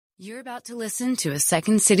You're about to listen to a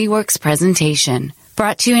Second City Works presentation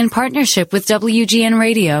brought to you in partnership with WGN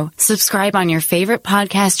Radio. Subscribe on your favorite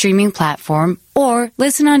podcast streaming platform or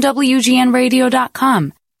listen on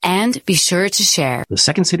WGNradio.com. And be sure to share. The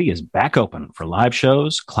Second City is back open for live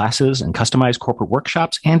shows, classes, and customized corporate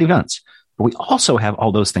workshops and events. But we also have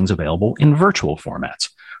all those things available in virtual formats.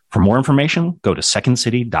 For more information, go to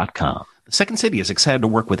secondcity.com. The Second City is excited to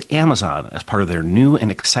work with Amazon as part of their new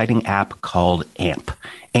and exciting app called AMP.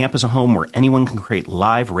 AMP is a home where anyone can create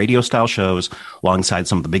live radio-style shows alongside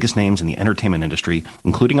some of the biggest names in the entertainment industry,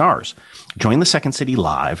 including ours. Join the Second City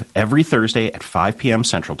live every Thursday at 5 p.m.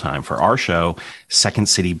 Central Time for our show, Second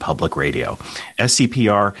City Public Radio.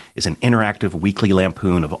 SCPR is an interactive weekly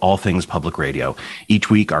lampoon of all things public radio. Each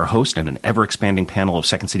week, our host and an ever-expanding panel of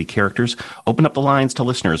Second City characters open up the lines to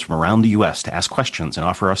listeners from around the U.S. to ask questions and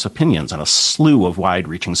offer us opinions on a slew of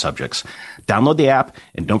wide-reaching subjects. Download the app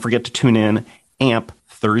and don't forget to tune in. AMP,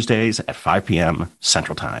 Thursdays at 5 p.m.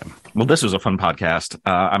 Central Time. Well, this was a fun podcast.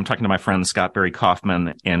 I'm talking to my friends Scott Barry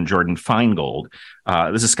Kaufman and Jordan Feingold.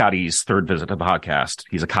 This is Scotty's third visit to the podcast.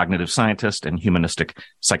 He's a cognitive scientist and humanistic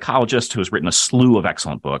psychologist who has written a slew of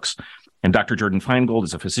excellent books. And Dr. Jordan Feingold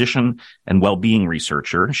is a physician and well-being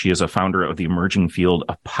researcher. She is a founder of the emerging field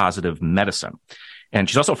of positive medicine. And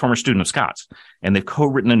she's also a former student of Scott's. And they've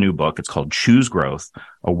co-written a new book. It's called Choose Growth,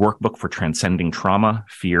 a workbook for transcending trauma,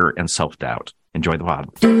 fear, and self-doubt. Enjoy the pod.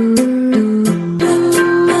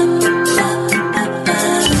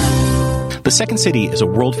 The Second City is a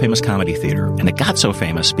world-famous comedy theater, and it got so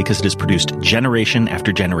famous because it has produced generation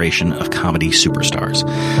after generation of comedy superstars.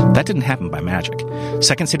 That didn't happen by magic.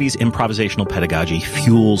 Second City's improvisational pedagogy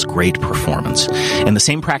fuels great performance, and the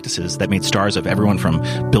same practices that made stars of everyone from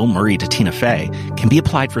Bill Murray to Tina Fey can be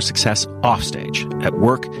applied for success offstage, at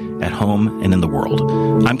work, at home, and in the world.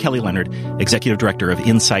 I'm Kelly Leonard, Executive Director of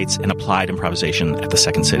Insights and Applied Improvisation at the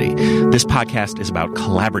Second City. This podcast is about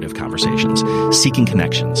collaborative conversations, seeking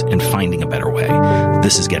connections, and finding a better way.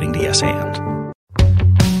 This is Getting to Yes And.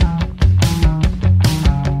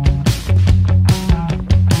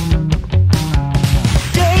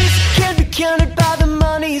 Days can't be counted by the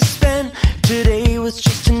money spent. Today was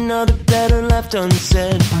just another letter left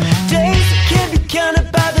unsaid. Days can't be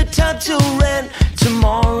counted by the time till rent.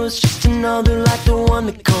 Tomorrow's just another like the one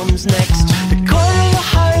that comes next. The corner of the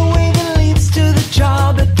highway that leads to the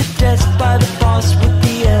job, at the desk by the boss with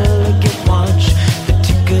the elegant watch. The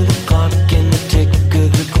tick of the clock and the tick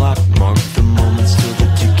of the clock mark the moments till the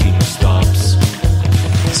ticking stops.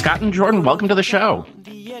 Scott and Jordan, welcome to the show.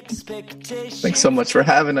 Thanks so much for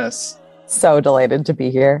having us. So delighted to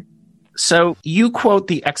be here. So you quote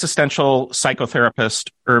the existential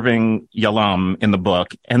psychotherapist Irving Yalom in the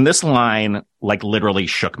book, and this line literally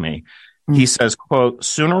shook me. He says, quote,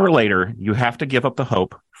 "Sooner or later, you have to give up the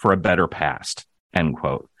hope for a better past," end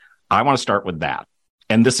quote. I want to start with that.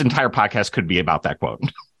 And this entire podcast could be about that quote.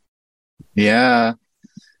 Yeah.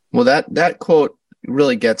 Well, that quote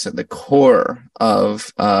really gets at the core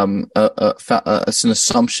of an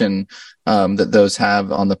assumption that those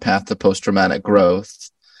have on the path to post-traumatic growth.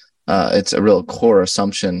 It's a real core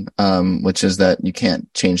assumption, which is that you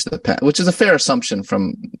can't change the past, which is a fair assumption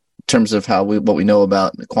from terms of what we know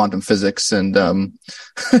about quantum physics and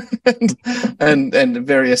and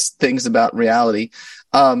various things about reality.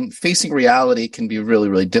 Facing reality can be really,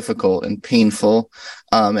 really difficult and painful,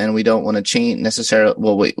 and we don't want to change necessarily.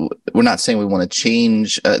 Well, we're not saying we want to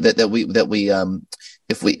change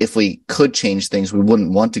if we could change things, we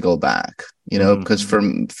wouldn't want to go back, because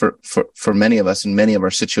for many of us in many of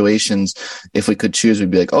our situations, if we could choose,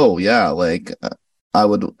 we'd be like, oh yeah, I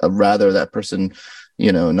would rather that person,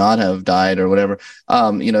 not have died or whatever.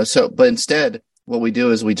 But instead what we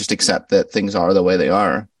do is we just accept that things are the way they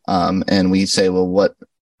are. And we say, well, what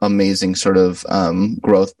amazing sort of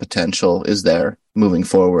growth potential is there moving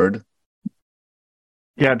forward?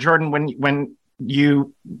 Yeah. Jordan, when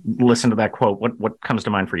you listen to that quote, what comes to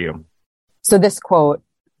mind for you? So this quote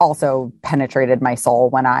also penetrated my soul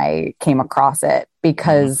when I came across it,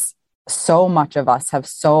 because so much of us have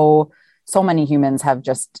so many humans have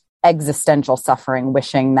just existential suffering,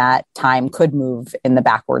 wishing that time could move in the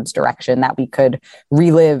backwards direction, that we could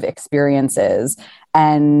relive experiences.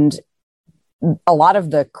 And a lot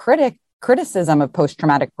of the criticism of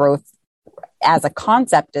post-traumatic growth as a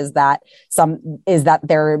concept is that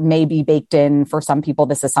there may be baked in for some people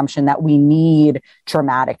this assumption that we need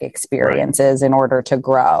traumatic experiences in order to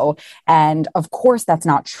grow. And of course, that's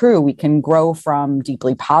not true. We can grow from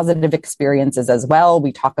deeply positive experiences as well.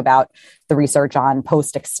 We talk about the research on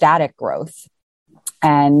post-ecstatic growth.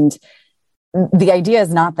 And the idea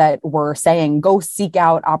is not that we're saying go seek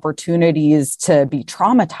out opportunities to be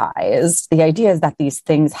traumatized. The idea is that these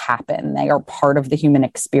things happen. They are part of the human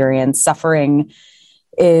experience. Suffering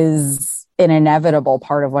is an inevitable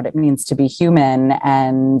part of what it means to be human.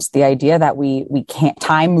 And the idea that we can't,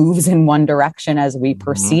 time moves in one direction as we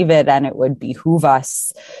perceive it. And it would behoove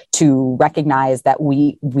us to recognize that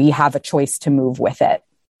we have a choice to move with it.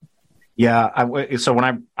 Yeah. So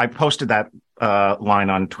when I posted that line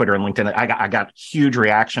on Twitter and LinkedIn, I got huge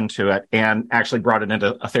reaction to it, and actually brought it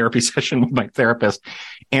into a therapy session with my therapist.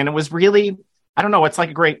 And it was really, I don't know, it's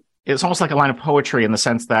almost like a line of poetry in the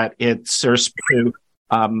sense that it serves to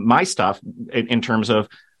my stuff in terms of,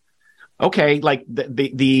 okay, like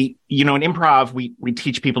the in improv, we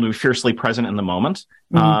teach people to be fiercely present in the moment.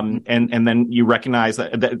 And then you recognize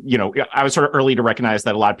that, I was sort of early to recognize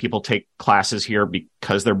that a lot of people take classes here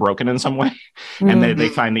because they're broken in some way, and they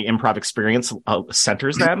find the improv experience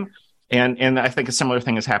centers them. And I think a similar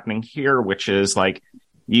thing is happening here, which is like,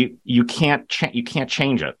 you can't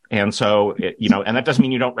change it. And so, and that doesn't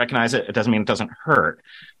mean you don't recognize it. It doesn't mean it doesn't hurt.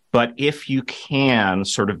 But if you can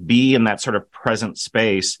sort of be in that sort of present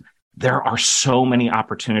space, there are so many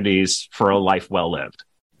opportunities for a life well lived.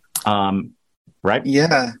 Right?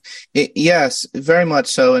 Yeah. Yes, very much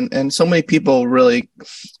so. And so many people really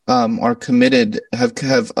are committed, have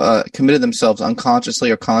committed themselves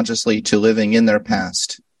unconsciously or consciously to living in their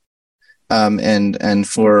past. And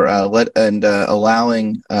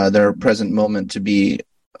allowing their present moment to be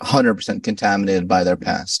 100% contaminated by their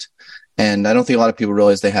past. And I don't think a lot of people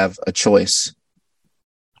realize they have a choice.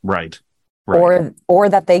 Right. Or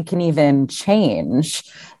that they can even change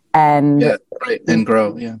and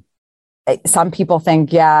grow. Yeah. Some people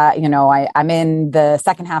think, I'm in the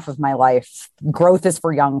second half of my life. Growth is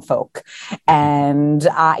for young folk. And,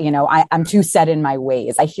 I'm too set in my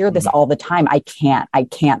ways. I hear this all the time. I can't.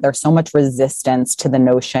 There's so much resistance to the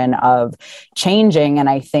notion of changing. And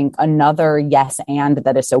I think another yes and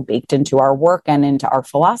that is so baked into our work and into our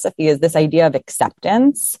philosophy is this idea of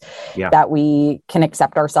acceptance, that we can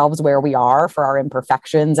accept ourselves where we are for our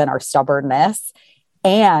imperfections and our stubbornness.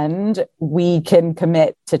 And we can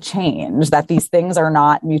commit to change, that these things are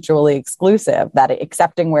not mutually exclusive, that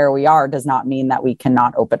accepting where we are does not mean that we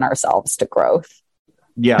cannot open ourselves to growth.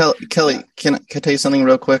 Yeah. Kelly, can I tell you something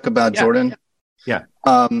real quick about Jordan? Yeah.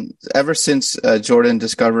 Ever since Jordan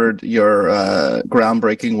discovered your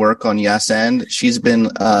groundbreaking work on Yes And, she's been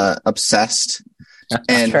obsessed.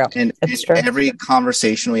 And every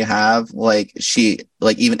conversation we have, like she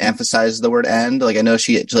even emphasizes the word "and." Like I know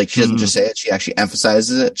she doesn't just say it; she actually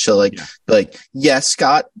emphasizes it. She'll be like, "Yes,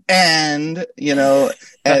 Scott," and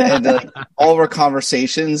and all of our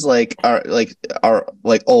conversations are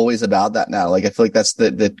always about that now. Like I feel like that's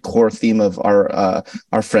the core theme of our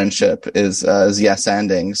friendship is yes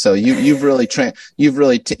ending. So you've really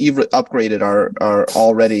upgraded our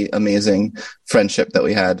already amazing friendship that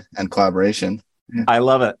we had and collaboration. I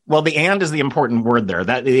love it. Well, the "and" is the important word there.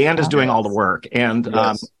 That the "and" is doing all the work. And,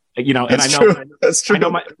 and that's true. I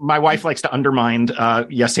know my wife likes to undermine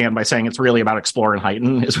yes and by saying it's really about explore and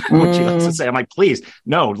heighten is what she likes to say. I'm like, please,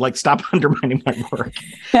 no, stop undermining my work.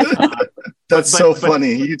 That's so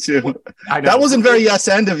funny. You too. I know. That wasn't very yes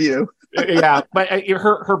and of you. Yeah. But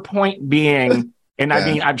her point being, and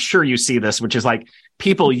I mean, I'm sure you see this, which is like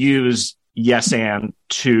people use yes and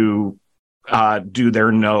to do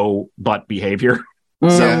their no but behavior.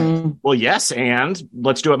 So, well, yes, and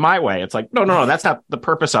let's do it my way. It's like, no, that's not the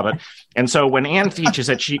purpose of it. And so when Anne teaches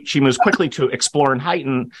it, she moves quickly to explore and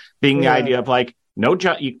heighten, being the idea of like, no,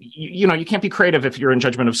 you can't be creative if you're in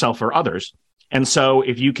judgment of self or others. And so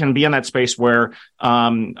if you can be in that space where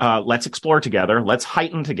let's explore together, let's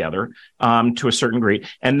heighten together to a certain degree,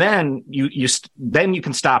 and then you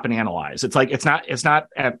can stop and analyze. It's like it's not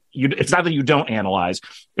that you don't analyze.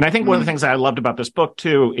 And I think one of the things that I loved about this book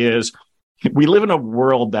too is we live in a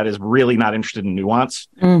world that is really not interested in nuance,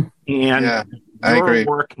 and I agree.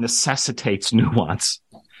 Work necessitates nuance.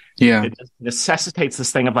 Yeah, it necessitates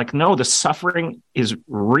this thing of like, no, the suffering is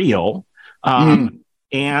real.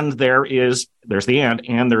 And there's the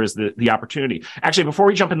and there is the opportunity. Actually, before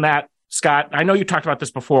we jump in that, Scott, I know you talked about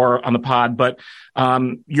this before on the pod, but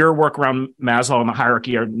your work around Maslow and the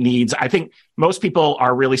hierarchy of needs, I think most people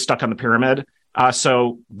are really stuck on the pyramid.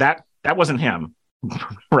 So that wasn't him,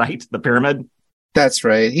 right? The pyramid. That's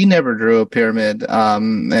right. He never drew a pyramid.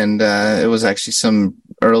 And it was actually some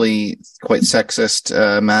early, quite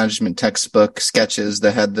sexist management textbook sketches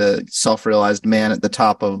that had the self-realized man at the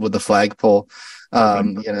top with the flagpole.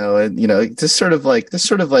 This sort of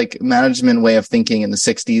like management way of thinking in the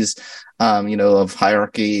 60s, of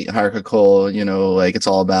hierarchical, like it's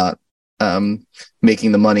all about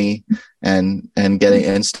making the money getting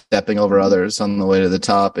and stepping over others on the way to the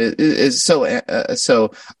top is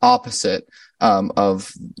so opposite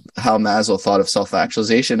of how Maslow thought of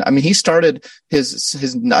self-actualization. I mean, he started his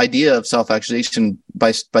idea of self-actualization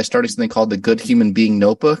by starting something called the Good Human Being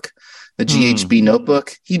Notebook, the GHB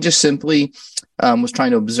notebook. He just simply was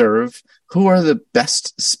trying to observe who are the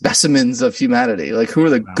best specimens of humanity, like who are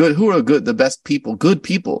the best people, good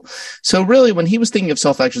people. So really, when he was thinking of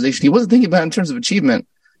self-actualization, he wasn't thinking about it in terms of achievement.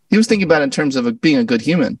 He was thinking about it in terms of being a good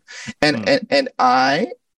human. And I,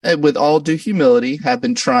 with all due humility, have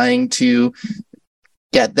been trying to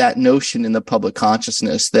get that notion in the public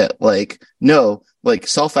consciousness that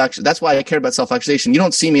self-action. That's why I care about self-actualization. You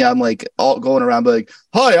don't see me, I'm like all going around like,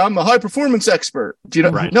 hi, I'm a high performance expert. Do you know?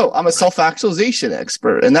 Right. No, I'm a self-actualization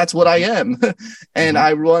expert, and that's what I am. And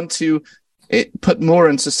I want to put more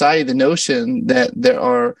in society the notion that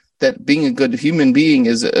that being a good human being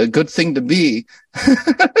is a good thing to be.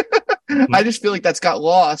 I just feel like that's got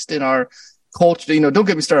lost in our culture. Don't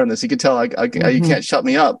get me started on this. You can tell you can't shut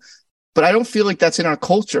me up. But I don't feel like that's in our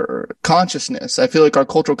culture consciousness. I feel like our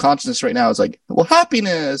cultural consciousness right now is like, well,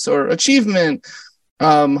 happiness or achievement,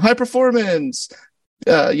 high performance,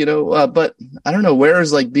 but I don't know, where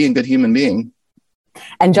is like being a good human being?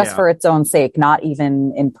 And just for its own sake, not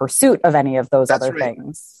even in pursuit of any of those other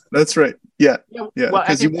things. That's right. Yeah.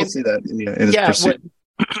 Because you won't see that in his pursuit.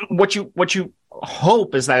 What you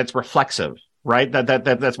hope is that it's reflexive, right?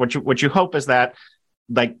 That's what you hope is that,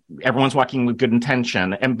 like, everyone's walking with good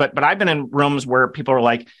intention. But I've been in rooms where people are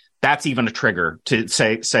like, that's even a trigger to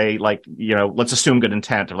say like, let's assume good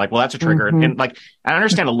intent, or like, well, that's a trigger. And like, I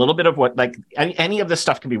understand a little bit of what, like, any of this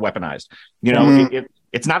stuff can be weaponized.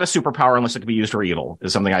 It's not a superpower unless it can be used for evil,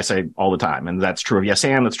 is something I say all the time. And that's true of Yes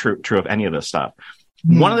and that's true of any of this stuff.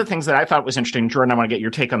 One of the things that I thought was interesting, Jordan, I want to get your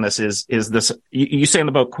take on this, is this, you say in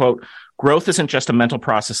the book, quote, growth isn't just a mental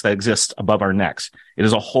process that exists above our necks. It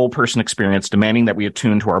is a whole person experience demanding that we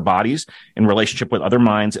attune to our bodies in relationship with other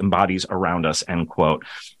minds and bodies around us, end quote.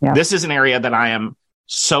 Yeah. This is an area that I am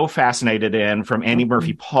so fascinated in, from Andy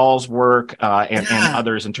Murphy Paul's work and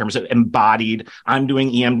others, in terms of embodied. I'm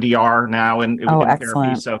doing EMDR now in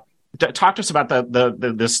therapy. So talk to us about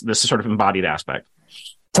this sort of embodied aspect.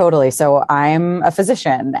 Totally. So I'm a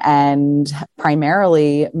physician, and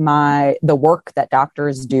primarily the work that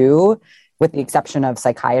doctors do, with the exception of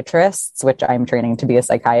psychiatrists, which I'm training to be a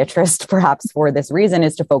psychiatrist, perhaps for this reason,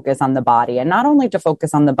 is to focus on the body, and not only to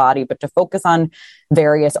focus on the body, but to focus on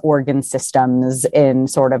various organ systems in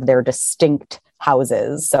sort of their distinct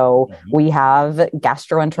houses. So we have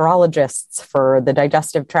gastroenterologists for the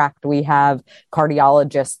digestive tract. We have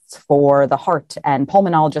cardiologists for the heart, and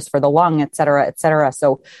pulmonologists for the lung, et cetera, et cetera.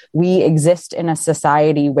 So we exist in a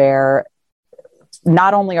society where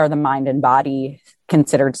not only are the mind and body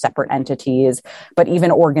considered separate entities, but even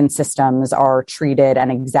organ systems are treated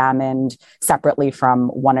and examined separately from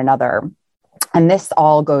one another. And this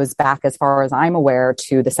all goes back, as far as I'm aware,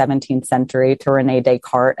 to the 17th century, to René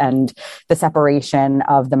Descartes, and the separation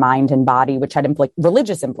of the mind and body, which had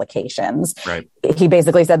religious implications. Right. He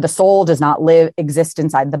basically said the soul does not exist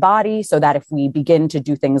inside the body, so that if we begin to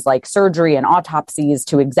do things like surgery and autopsies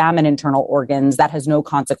to examine internal organs, that has no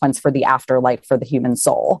consequence for the afterlife for the human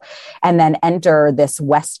soul. And then enter this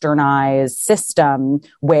westernized system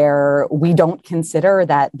where we don't consider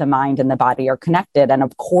that the mind and the body are connected. And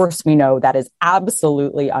of course, we know that is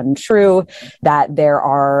absolutely untrue, that there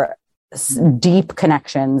are deep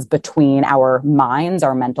connections between our minds,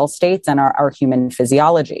 our mental states, and our human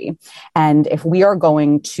physiology. And if we are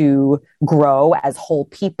going to grow as whole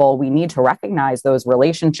people, we need to recognize those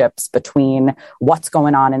relationships between what's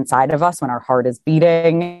going on inside of us when our heart is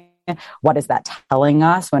beating. What is that telling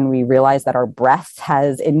us when we realize that our breath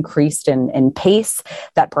has increased in pace,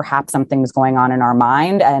 that perhaps something's going on in our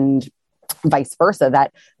mind, and vice versa,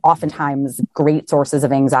 that oftentimes great sources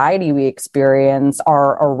of anxiety we experience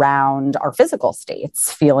are around our physical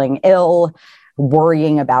states, feeling ill,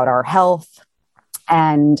 worrying about our health,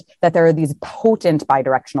 and that there are these potent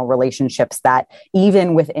bidirectional relationships that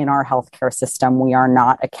even within our healthcare system, we are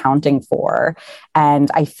not accounting for. And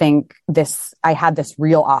I think I had this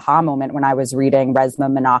real aha moment when I was reading Resmaa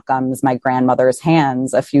Menakem's My Grandmother's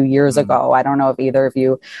Hands a few years ago. I don't know if either of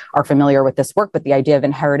you are familiar with this work, but the idea of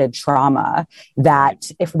inherited trauma, that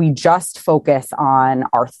if we just focus on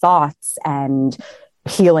our thoughts and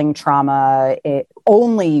healing trauma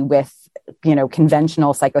only with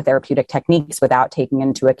conventional psychotherapeutic techniques without taking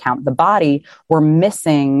into account the body, we're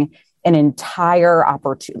missing an entire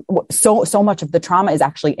opportunity. So much of the trauma is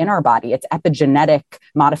actually in our body. It's epigenetic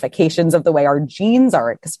modifications of the way our genes are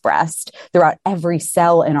expressed throughout every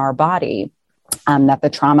cell in our body. that the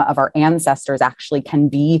trauma of our ancestors actually can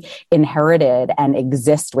be inherited and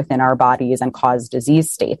exist within our bodies and cause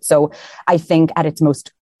disease states. So I think at its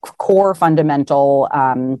most core fundamental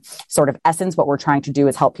sort of essence, what we're trying to do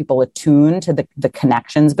is help people attune to the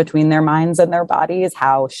connections between their minds and their bodies,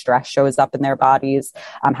 how stress shows up in their bodies,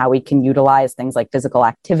 how we can utilize things like physical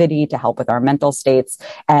activity to help with our mental states.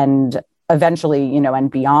 And eventually, and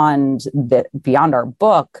beyond our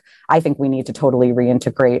book, I think we need to totally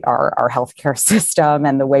reintegrate our healthcare system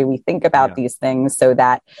and the way we think about these things, so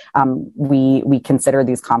that we consider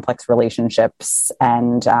these complex relationships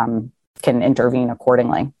and can intervene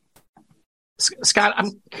accordingly. Scott,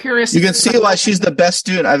 I'm curious. You can see why she's the best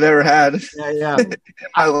student I've ever had. Yeah. in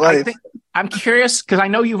my life. I'm curious because I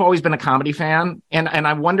know you've always been a comedy fan, and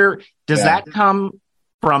I wonder, does that come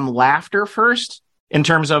from laughter first, in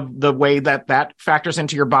terms of the way that factors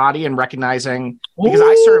into your body and recognizing?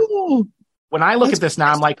 Because when I look at this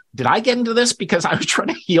now, I'm like, did I get into this because I was trying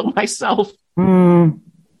to heal myself?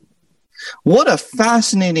 What a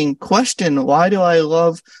fascinating question. Why do I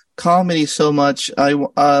love comedy so much?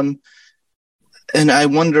 And I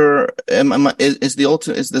wonder, am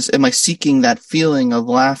I seeking that feeling of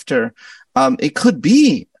laughter? It could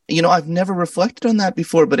be. I've never reflected on that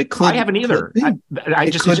before, but it could. I haven't either.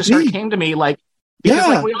 It just sort of came to me like,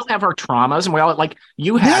 because we all have our traumas, and we all, like,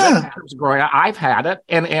 you had it growing up. I've had it,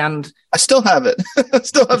 and I still have it.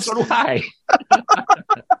 So do I.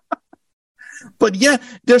 But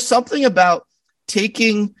there's something about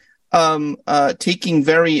taking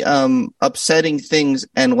very upsetting things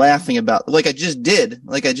and laughing about, like I just did.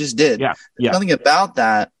 Yeah. Something about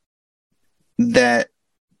that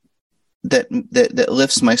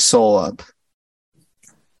lifts my soul up.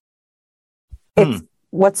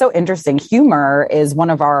 What's so interesting, humor is one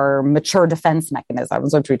of our mature defense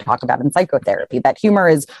mechanisms, which we talk about in psychotherapy, that humor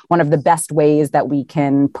is one of the best ways that we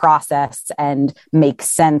can process and make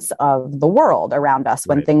sense of the world around us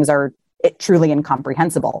when things are truly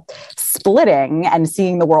incomprehensible. Splitting and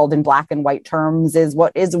seeing the world in black and white terms is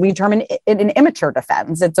what we term an immature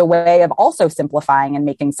defense. It's a way of also simplifying and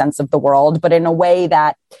making sense of the world, but in a way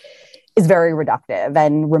that is very reductive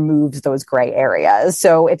and removes those gray areas.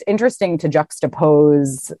 So it's interesting to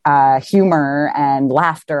juxtapose humor and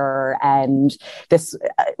laughter and this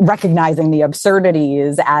recognizing the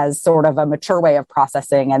absurdities as sort of a mature way of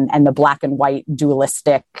processing, and the black and white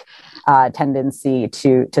dualistic tendency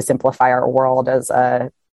to simplify our world as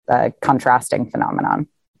a contrasting phenomenon.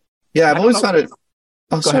 Yeah, I've always found it.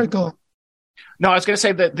 Oh, sorry, go on. No, I was going to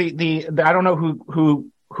say that the I don't know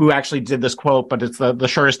who actually did this quote, but it's the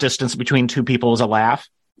shortest distance between two people is a laugh.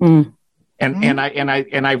 And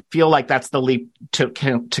I feel like that's the leap to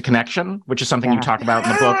connection, which is something you talk about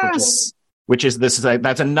in the book, which is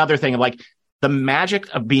that's another thing of, like, the magic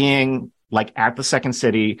of being, like, at the Second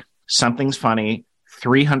City, something's funny,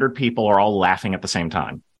 300 people are all laughing at the same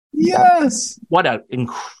time. Yes. What an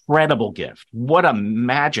incredible gift. What a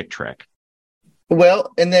magic trick.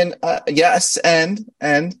 Well, and then yes, and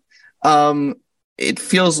it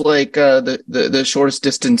feels like the shortest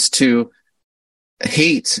distance to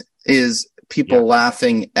hate is people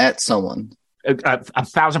laughing at someone.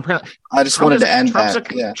 1,000%. I just wanted to end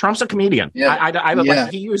that. Trump's a comedian. Yeah. I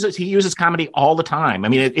like, he uses comedy all the time. I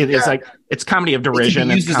mean, it is like, it's comedy of derision.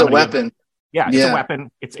 He uses a weapon. It's a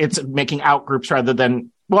weapon. It's making out groups rather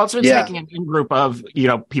than, it's making an in-group of,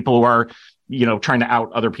 people who are, trying to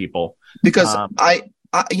out other people. Because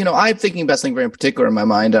I'm thinking about something very particular in my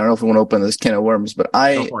mind. I don't know if we want to open this can of worms, but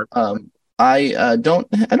I don't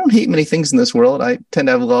hate many things in this world. I tend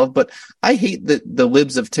to have love, but I hate the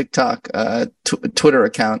libs of TikTok Twitter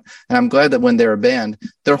account, and I'm glad that when they were banned,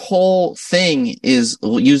 their whole thing is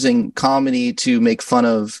using comedy to make fun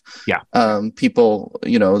of people, the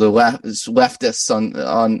leftists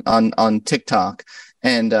on TikTok,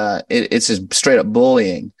 and it's just straight up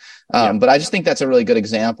bullying. But I just think that's a really good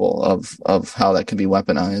example of how that can be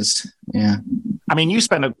weaponized. Yeah. I mean, you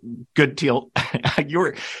spend a good deal.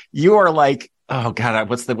 You are like, oh God,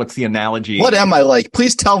 what's the analogy? What am I like?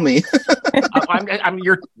 Please tell me.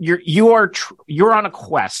 You're on a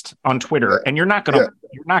quest on Twitter, and you're not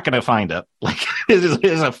gonna find it. Like, it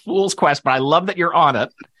is a fool's quest, but I love that you're on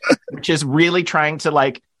it, which is really trying to,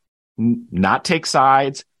 like, not take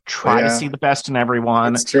sides. Try to see the best in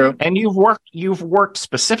everyone. It's true. And you've worked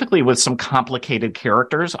specifically with some complicated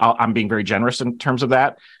characters. I'm being very generous in terms of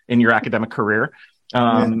that in your academic career.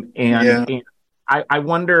 And I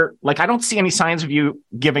wonder, like, I don't see any signs of you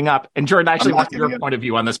giving up. And Jordan, I actually want your point of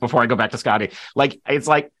view on this before I go back to Scotty. Like, it's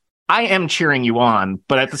like, I am cheering you on,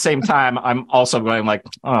 but at the same time, I'm also going like,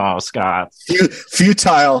 oh, Scott.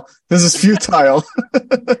 Futile. This is futile.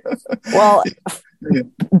 Well,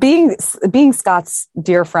 being Scott's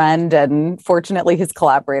dear friend and fortunately his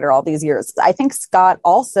collaborator all these years, I think Scott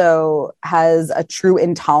also has a true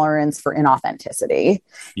intolerance for inauthenticity.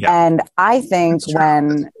 Yeah. And I think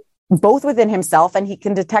when both within himself and he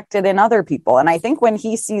can detect it in other people. And I think when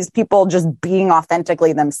he sees people just being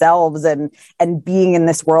authentically themselves and being in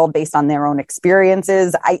this world based on their own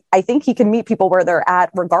experiences, I think he can meet people where they're at,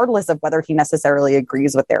 regardless of whether he necessarily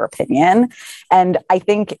agrees with their opinion. And I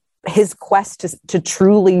think his quest to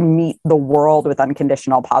truly meet the world with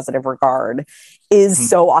unconditional positive regard is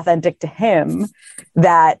so authentic to him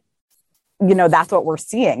that, you know, that's what we're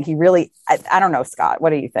seeing. He really, I don't know, Scott,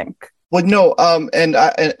 what do you think? Well, no, and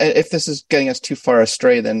if this is getting us too far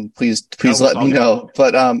astray, then please let me know.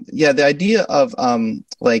 But yeah, the idea of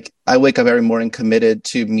like I wake up every morning committed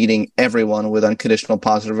to meeting everyone with unconditional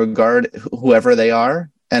positive regard, whoever they are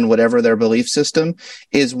and whatever their belief system,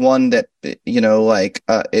 is one that, you know, like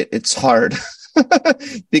it's hard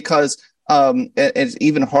because it's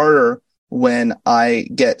even harder when I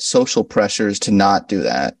get social pressures to not do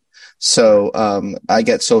that. So I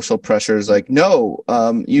get social pressures like, no,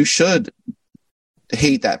 you should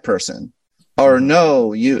hate that person, or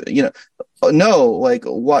no, no, like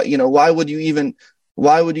what, you know, why would you even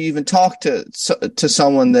talk to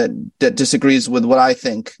someone that disagrees with what I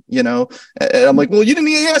think, you know? And I'm like, well, you didn't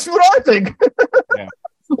even ask me what I think. Yeah.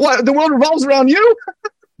 What, the world revolves around you?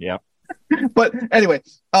 Yeah. But anyway,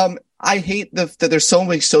 I hate that there's so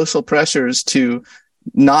many social pressures to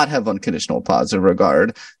not have unconditional positive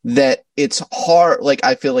regard that it's hard. Like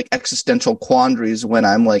I feel like existential quandaries when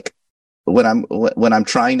I'm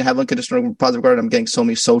trying to have unconditional positive regard. I'm getting so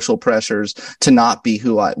many social pressures to not be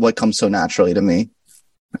what comes so naturally to me.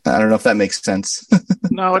 I don't know if that makes sense.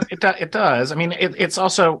 No, it does. I mean, it's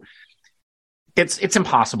also it's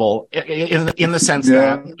impossible in the sense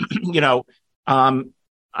that, you know,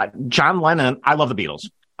 John Lennon. I love the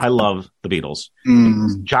Beatles.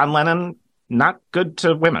 John Lennon, not good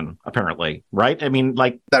to women, apparently, right? I mean,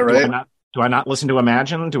 like, that right? Do I not listen to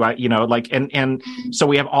Imagine? Do I, you know, like, and so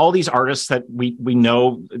we have all these artists that we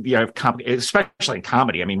know, you know, especially in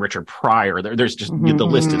comedy. I mean, Richard Pryor. There's just the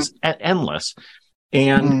list is endless,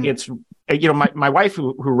 and it's, you know, my wife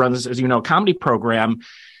who runs, as you know, a comedy program.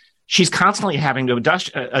 She's constantly having to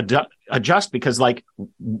adjust because, like,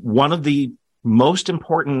 one of the most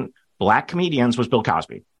important Black comedians was Bill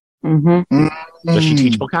Cosby. Does she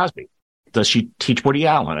teach Bill Cosby? Does she teach Woody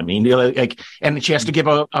Allen? I mean, like, and she has to give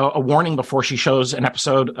a warning before she shows an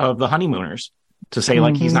episode of The Honeymooners to say,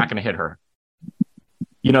 like, he's not going to hit her.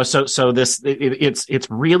 You know, so this it's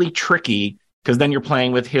really tricky because then you're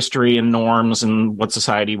playing with history and norms and what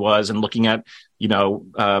society was and looking at, you know,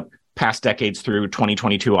 past decades through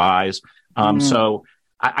 2022 eyes. So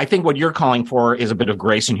I think what you're calling for is a bit of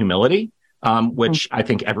grace and humility, which I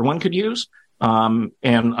think everyone could use. And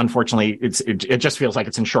unfortunately, it just feels like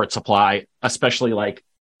it's in short supply, especially like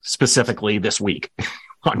specifically this week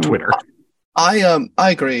on Twitter. I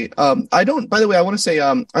agree. I don't, by the way, I want to say,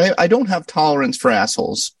 I don't have tolerance for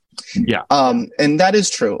assholes. Yeah. And that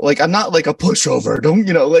is true. Like, I'm not like a pushover. Don't,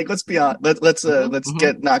 you know, like, let's be honest. Let's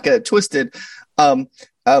not get it twisted.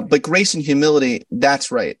 But grace and humility,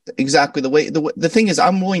 that's right. Exactly. The thing is,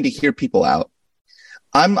 I'm willing to hear people out.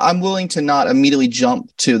 I'm willing to not immediately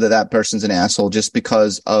jump to that person's an asshole just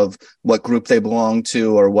because of what group they belong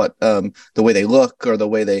to or what the way they look or the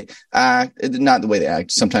way they act. Not the way they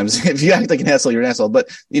act. Sometimes if you act like an asshole, you're an asshole. But,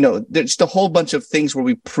 you know, there's just a whole bunch of things where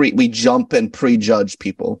we jump and prejudge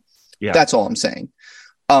people. Yeah. That's all I'm saying.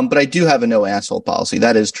 But I do have a no asshole policy.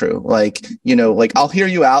 That is true. Like, you know, like I'll hear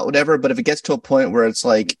you out, whatever. But if it gets to a point where it's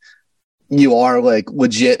like, you are like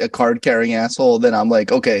legit a card carrying asshole, then I'm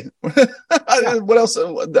like, okay, what else?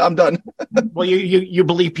 I'm done. Well, you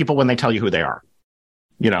believe people when they tell you who they are,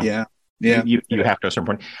 you know? Yeah. You have to a certain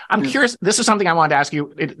point. I'm curious. This is something I wanted to ask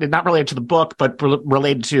you. It not related to the book, but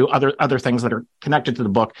related to other things that are connected to the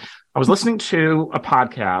book. I was listening to a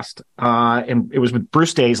podcast, and it was with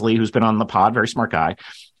Bruce Daisley, who's been on the pod, very smart guy.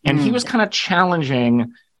 And he was kind of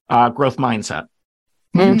challenging growth mindset.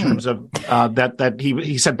 In terms of that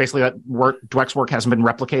he said basically that Dweck's work hasn't been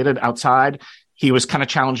replicated outside. He was kind of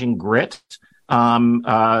challenging grit as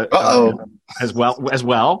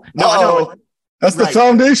well. No, that's the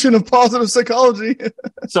foundation of positive psychology.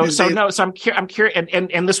 So I'm curious,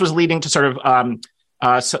 and this was leading to sort of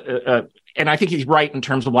and I think he's right in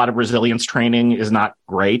terms of a lot of resilience training is not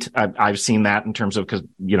great. I've seen that in terms of, because,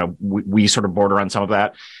 you know, we sort of border on some of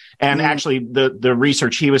that. And actually, the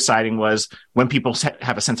research he was citing was when people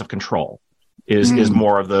have a sense of control is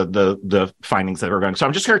more of the findings that are going. So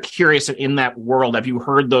I'm just very curious, in that world, have you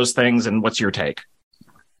heard those things, and what's your take?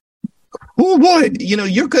 Ooh, Oh boy,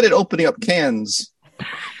 you're good at opening up cans.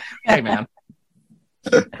 Hey, man.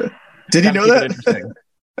 Did you know that?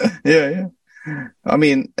 Yeah. I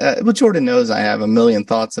mean, well, Jordan knows I have a million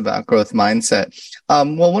thoughts about growth mindset.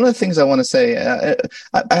 Well, one of the things I want to say, I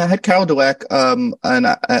had Carol Dweck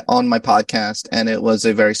on my podcast, and it was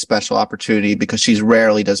a very special opportunity because she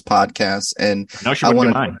rarely does podcasts, and no, she wouldn't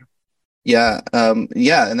do mine. Yeah,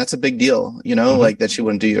 and that's a big deal, like that she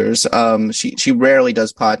wouldn't do yours. She rarely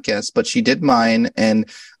does podcasts, but she did mine, and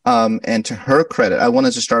to her credit, I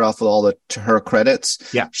wanted to start off with to her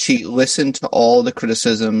credits. Yeah. She listened to all the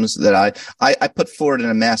criticisms that I put forward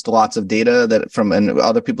and amassed lots of data and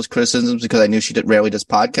other people's criticisms because I knew she rarely does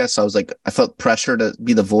podcasts. So I was like, I felt pressure to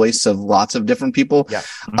be the voice of lots of different people. Yeah.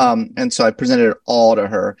 And so I presented it all to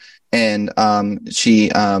her, and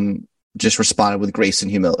she just responded with grace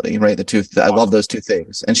and humility, right? I love those two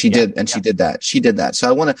things. And she did that.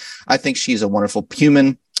 So I think she's a wonderful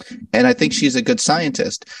human, and I think she's a good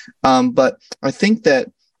scientist. But I think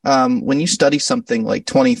that when you study something like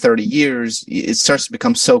 20, 30 years, it starts to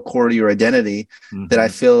become so core to your identity that I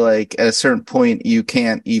feel like at a certain point, you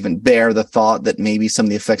can't even bear the thought that maybe some of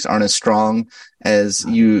the effects aren't as strong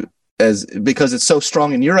because it's so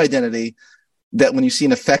strong in your identity that when you see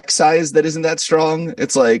an effect size that isn't that strong,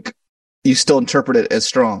 it's like, you still interpret it as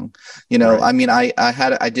strong. Right. I mean,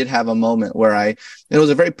 I did have a moment where it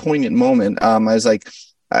was a very poignant moment. I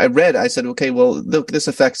said, okay, well, look, this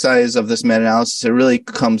effect size of this meta-analysis, it really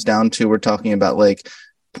comes down to, we're talking about like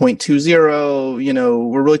 0.20,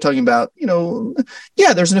 we're really talking about,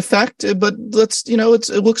 there's an effect, but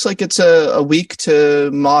it looks like it's a weak to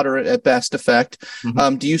moderate at best effect.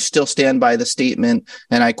 Do you still stand by the statement?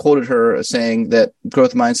 And I quoted her saying that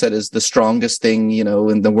growth mindset is the strongest thing,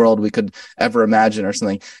 in the world we could ever imagine or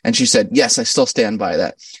something. And she said, yes, I still stand by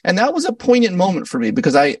that. And that was a poignant moment for me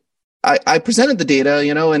because I presented the data,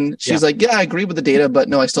 and she's like, yeah, I agree with the data, but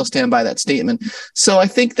no, I still stand by that statement. So I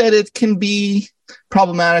think that it can be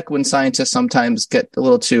problematic when scientists sometimes get a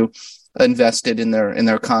little too invested in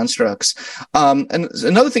their constructs. And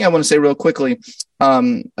another thing I want to say real quickly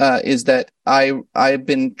is that I've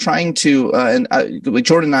been trying to,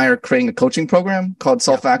 Jordan and I are creating a coaching program called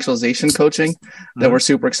Self-Actualization Coaching that we're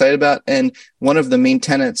super excited about. And one of the main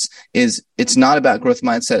tenets is it's not about growth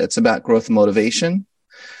mindset, it's about growth motivation.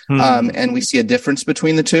 And we see a difference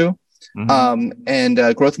between the two. And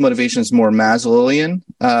growth motivation is more Maslowian,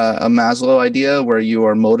 a Maslow idea where you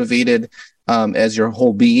are motivated as your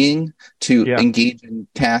whole being to engage in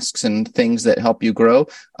tasks and things that help you grow.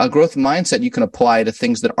 A growth mindset you can apply to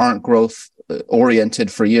things that aren't growth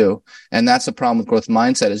oriented for you. And that's the problem with growth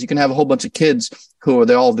mindset is you can have a whole bunch of kids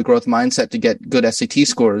they all have the growth mindset to get good SAT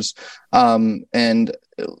scores and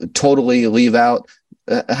totally leave out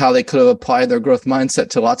how they could have applied their growth mindset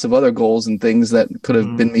to lots of other goals and things that could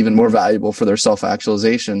have been even more valuable for their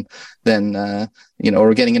self-actualization than,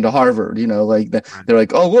 or getting into Harvard, they're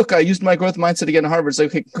like, oh, look, I used my growth mindset to get into Harvard. So,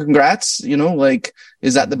 okay, congrats,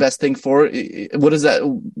 is that the best thing for it? What is that?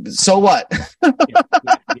 So what?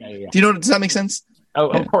 Yeah. Do you know, does that make sense? Oh,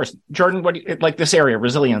 of course. Jordan, what do you, like this area,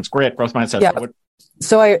 resilience, grit, growth mindset? Yeah.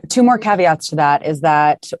 So two more caveats to that is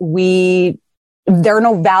that there are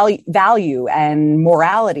no value and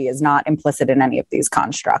morality is not implicit in any of these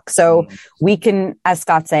constructs. So we can, as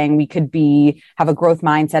Scott's saying, we could have a growth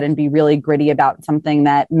mindset and be really gritty about something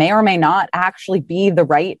that may or may not actually be the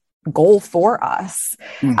right goal for us.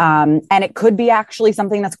 And it could be actually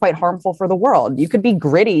something that's quite harmful for the world. You could be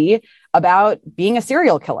gritty about being a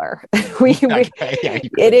serial killer.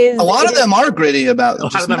 It is. A lot of them are gritty about. A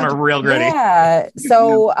lot of them are real gritty. Yeah.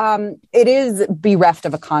 So it is bereft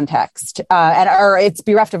of a context, or it's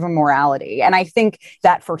bereft of a morality. And I think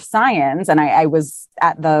that for science, and I was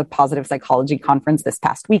at the Positive Psychology Conference this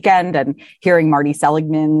past weekend and hearing Marty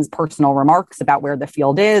Seligman's personal remarks about where the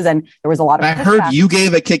field is, and there was a lot of. I heard you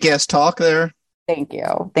gave a kick-ass talk there. Thank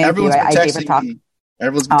you. Everyone's you. I gave a talk.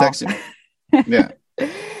 Everyone's been texting me. Yeah.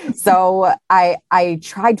 So I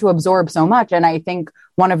tried to absorb so much. And I think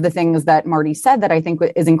one of the things that Marty said that I think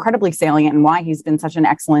is incredibly salient and why he's been such an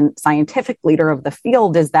excellent scientific leader of the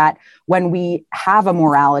field is that when we have a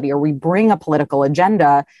morality or we bring a political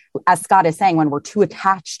agenda, as Scott is saying, when we're too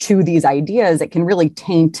attached to these ideas, it can really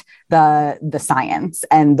taint the science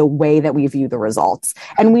and the way that we view the results.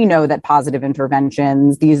 And we know that positive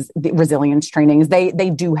interventions, the resilience trainings, they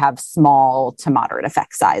do have small to moderate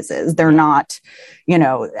effect sizes. They're not,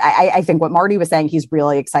 I think what Marty was saying, he's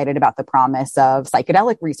really excited about the promise of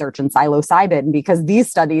psychedelic research and psilocybin because these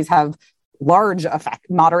studies have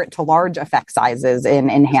moderate to large effect sizes in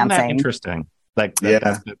enhancing. Isn't that interesting?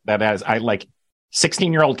 That is, I like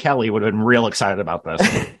 16-year-old Kelly would have been real excited about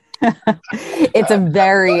this. It's a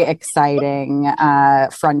very exciting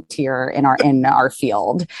frontier in our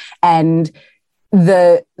field. And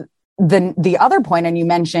the other point, and you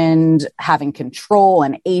mentioned having control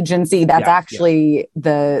and agency, that's actually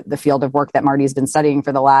the field of work that Marty's been studying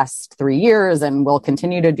for the last 3 years and will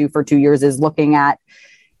continue to do for 2 years, is looking at,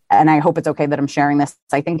 and I hope it's okay that I'm sharing this,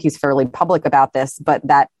 I think he's fairly public about this, but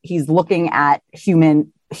that he's looking at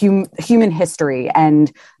human history,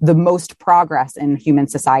 and the most progress in human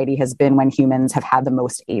society has been when humans have had the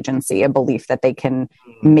most agency, a belief that they can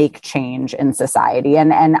make change in society.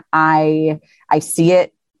 And I see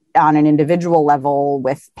it on an individual level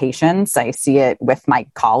with patients. I see it with my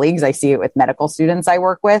colleagues. I see it with medical students I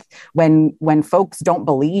work with. When folks don't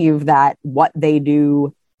believe that what they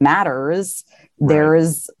do matters,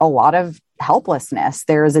 there's a lot of helplessness.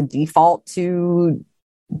 There's a default to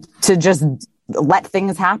just let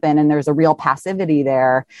things happen, and there's a real passivity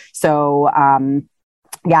there. So,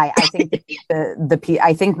 I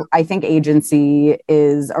think I think agency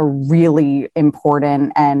is a really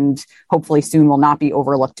important and hopefully soon will not be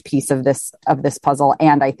overlooked piece of this puzzle.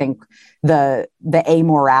 And I think the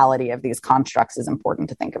amorality of these constructs is important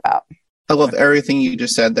to think about. I love everything you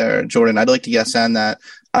just said there, Jordan. I'd like to yes and that.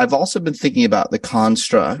 I've also been thinking about the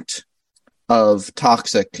construct of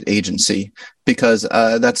toxic agency, because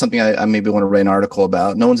that's something I maybe want to write an article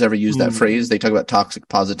about. No one's ever used that phrase. They talk about toxic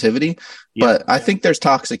positivity, but I think there's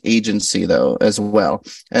toxic agency though as well.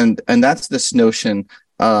 And that's this notion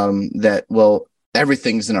that, well,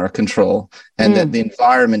 everything's in our control, and that the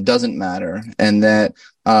environment doesn't matter, and that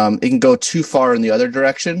it can go too far in the other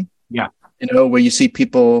direction. Yeah. Where you see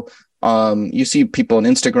people on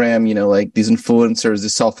Instagram, like these influencers, the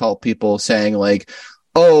self-help people saying like,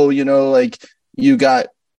 oh, like you got,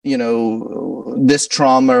 this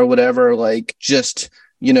trauma or whatever, like just,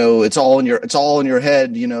 it's all in your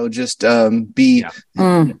head, just be.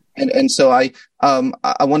 And so I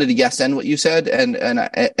wanted to yes and what you said and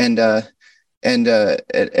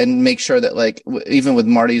make sure that like even with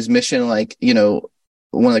Marty's mission, like,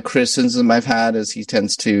 one of the criticisms I've had is he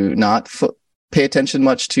tends to not pay attention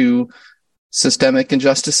much to systemic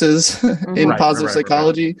injustices in positive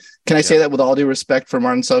psychology. Can I say that with all due respect for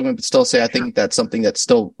Martin Seligman, but still say I think that's something that's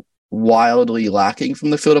still wildly lacking from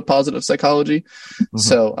the field of positive psychology.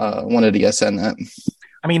 So wanted to yes and that.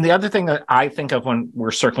 I mean, the other thing that I think of when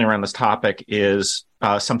we're circling around this topic is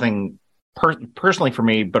something personally for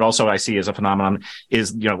me, but also I see as a phenomenon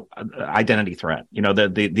is, identity threat.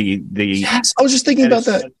 The yes, I was just thinking about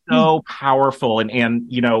that. So powerful. And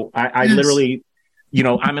I literally,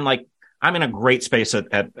 I'm in a great space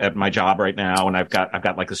at my job right now, and I've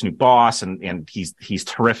got like this new boss, and he's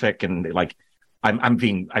terrific, and like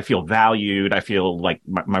I feel valued. I feel like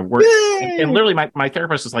my work, and literally my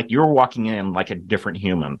therapist is like, you're walking in like a different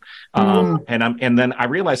human, and then I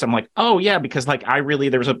realized I'm like, oh yeah, because like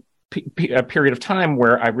there was a period of time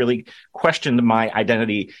where I really questioned my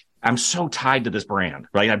identity. I'm so tied to this brand,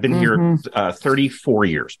 right? I've been here 34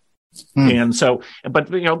 years. And so, but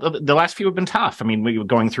the last few have been tough. I mean, we were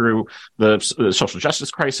going through the social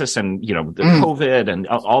justice crisis and, the COVID and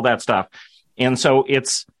all that stuff. And so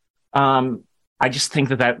it's, I just think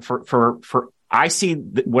that I see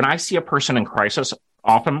when I see a person in crisis,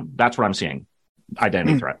 often that's what I'm seeing.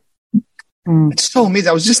 Identity threat. It's so amazing.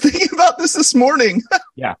 I was just thinking about this morning.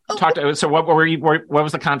 Yeah. So what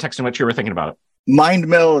was the context in which you were thinking about it? Mind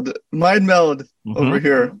meld over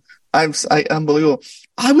here. Unbelievable.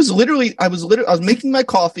 I was making my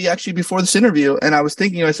coffee actually before this interview, and I was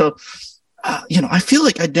thinking to myself, I feel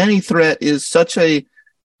like identity threat is such a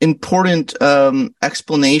important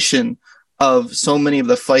explanation of so many of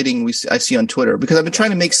the fighting I see on Twitter, because I've been trying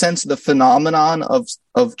to make sense of the phenomenon of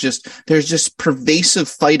there's just pervasive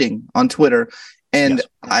fighting on Twitter, and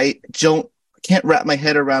I can't wrap my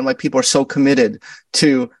head around why people are so committed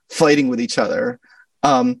to fighting with each other.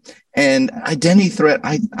 And identity threat,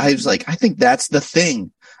 I was like, I think that's the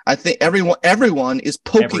thing. I think everyone is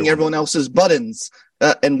poking everyone else's buttons,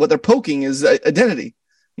 and what they're poking is identity,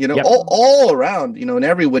 all around, in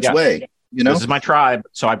every which way. This is my tribe,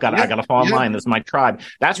 so I got to fall in line. This is my tribe.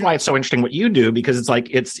 That's why it's so interesting what you do, because it's like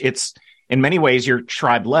it's in many ways you're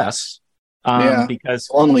tribeless, because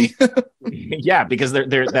only because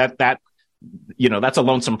that that's a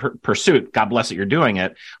lonesome pursuit. God bless it, you're doing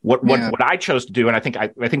it. What I chose to do, and I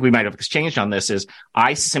think we might have exchanged on this, is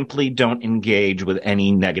I simply don't engage with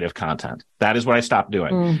any negative content. That is what I stopped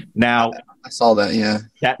doing. Now I saw that,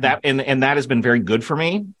 and that has been very good for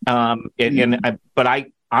me. But I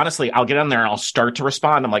honestly, I'll get on there and I'll start to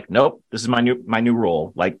respond. I'm like, nope, this is my new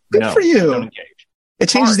rule. Like, good for you. Don't engage. It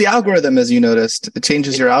changes the algorithm, as you noticed. It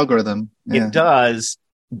changes your algorithm. It does.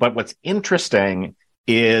 But what's interesting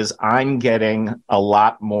is I'm getting a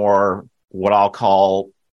lot more what I'll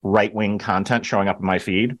call right-wing content showing up in my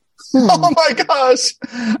feed. Oh my gosh.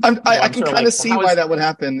 I can kind of see why that would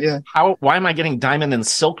happen. Yeah. Why am I getting diamond and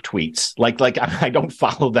silk tweets? Like I don't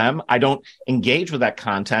follow them. I don't engage with that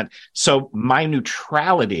content. So my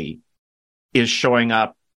neutrality is showing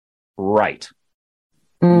up right,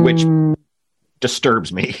 which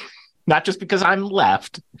disturbs me. Not just because I'm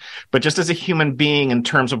left, but just as a human being in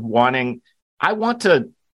terms of I want to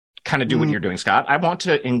kind of do what you're doing, Scott. I want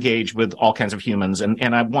to engage with all kinds of humans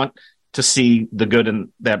and I want to see the good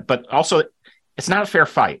in that, but also it's not a fair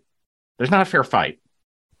fight. There's not a fair fight.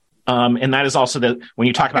 And that is also that when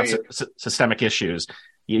you talk about systemic issues,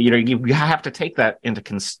 you have to take that into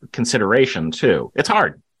consideration too. It's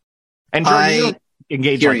hard. And Jordan, you don't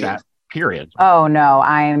engage like that, period. Oh no,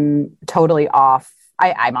 I'm totally off.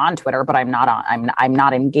 I'm on Twitter, but I'm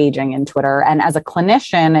not engaging in Twitter. And as a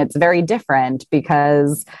clinician, it's very different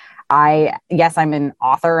because I'm an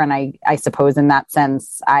author, and I suppose in that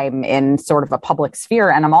sense, I'm in sort of a public sphere,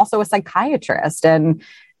 and I'm also a psychiatrist, and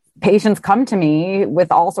patients come to me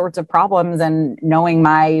with all sorts of problems, and knowing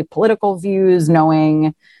my political views,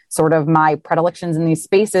 knowing sort of my predilections in these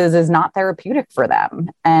spaces is not therapeutic for them.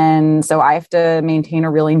 And so I have to maintain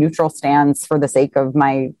a really neutral stance for the sake of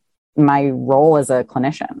my role as a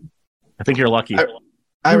clinician. I think you're lucky.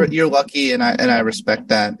 You're lucky, and I respect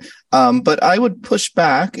that. But I would push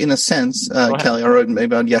back in a sense, Kelly, or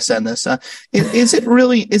maybe I'd yes end this. Is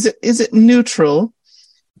it neutral?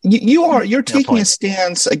 You're taking a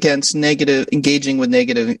stance against engaging with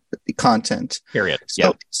negative content. Period.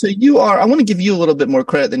 So you are. I want to give you a little bit more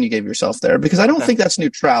credit than you gave yourself there, because I don't think that's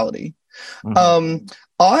neutrality. Mm-hmm.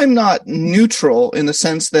 I'm not neutral in the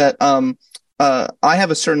sense that I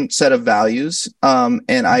have a certain set of values,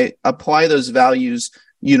 and I apply those values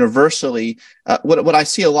universally. What I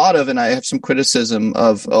see a lot of, and I have some criticism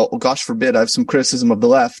of, oh gosh forbid, I have some criticism of the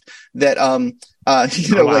left that,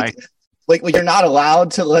 like you're not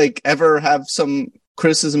allowed to ever have some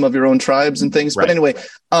criticism of your own tribes and things. Right. But anyway,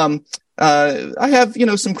 I have,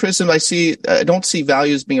 some criticism. I don't see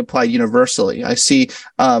values being applied universally. I see,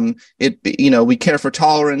 we care for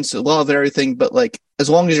tolerance, love, everything, but as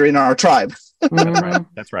long as you're in our tribe.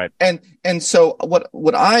 That's right. And so what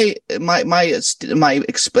if I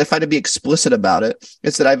had to be explicit about it,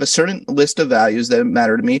 is that I have a certain list of values that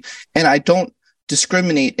matter to me, and I don't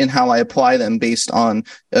discriminate in how I apply them based on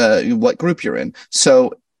what group you're in.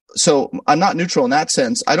 So I'm not neutral in that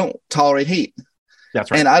sense. I don't tolerate hate.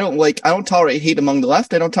 That's right. And I don't tolerate hate among the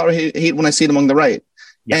left. I don't tolerate hate when I see it among the right.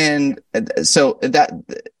 Yes. And so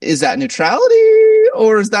is that neutrality,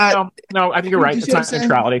 or is that? No, I think you're right. It's not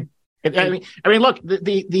neutrality. I mean, look,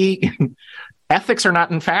 the ethics are not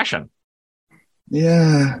in fashion.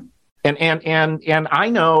 Yeah. And I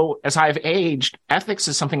know as I've aged, ethics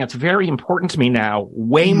is something that's very important to me now,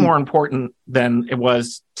 way more important than it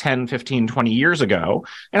was 10, 15, 20 years ago.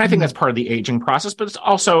 And I think that's part of the aging process, but it's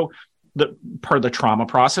also the part of the trauma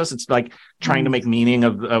process. It's like trying to make meaning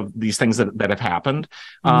of these things that have happened.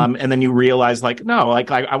 And then you realize I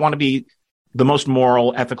want to be the most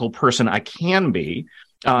moral, ethical person I can be.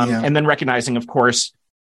 And then recognizing, of course,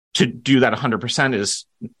 to do that 100% is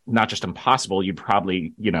not just impossible. You'd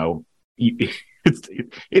probably,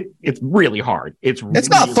 it's really hard. It's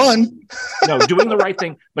not fun. No, doing the right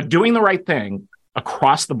thing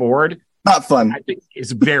across the board, not fun. I think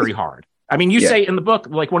is very hard. I mean, you say in the book,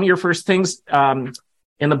 one of your first things in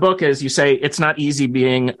the book is you say it's not easy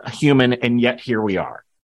being a human, and yet here we are.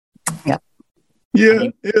 Yeah. Yeah. I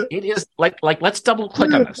mean, it is let's double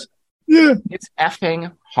click on this. Yeah. It's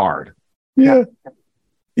effing hard. Yeah.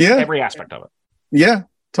 Yeah. Every aspect of it. Yeah,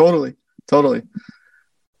 totally. Totally.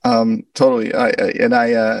 I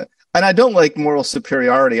don't like moral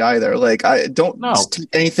superiority either. I don't take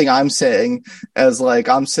anything I'm saying as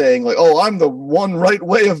I'm saying I'm the one right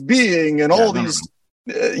way of being and all these,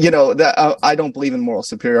 that I don't believe in moral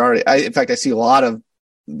superiority. In fact, I see a lot of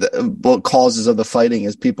the causes of the fighting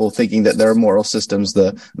is people thinking that their moral system's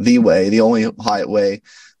the way, the only high way.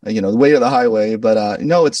 The way to the highway, but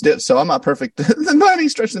no, it's so I'm not perfect by any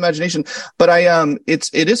stretch of the imagination, but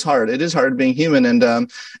it is hard. It is hard being human. And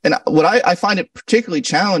what I find it particularly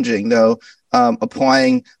challenging though,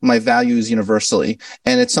 applying my values universally.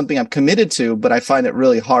 And it's something I'm committed to, but I find it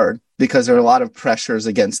really hard because there are a lot of pressures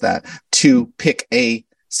against that to pick a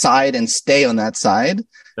side and stay on that side.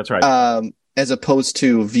 That's right. As opposed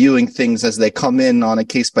to viewing things as they come in on a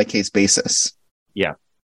case by case basis. Yeah.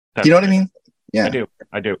 Do you know what I mean? Yeah,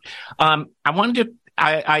 I do.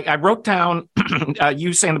 I wrote down,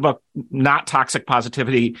 you say in the book, not toxic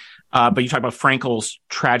positivity, but you talk about Frankl's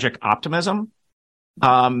tragic optimism.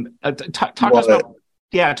 Talk to us about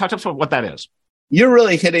talk to us about what that is. You're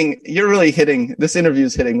really hitting. This interview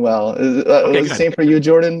is hitting well. Okay, the same for you,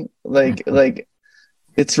 Jordan. Like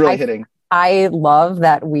it's really hitting. I love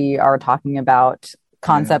that we are talking about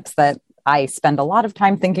concepts that I spend a lot of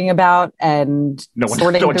time thinking about and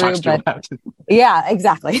sorting through. But yeah,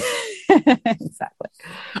 exactly. Exactly.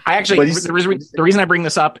 I actually, the reason I bring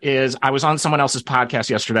this up is I was on someone else's podcast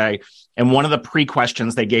yesterday, and one of the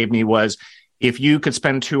pre-questions they gave me was, if you could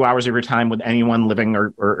spend 2 hours of your time with anyone living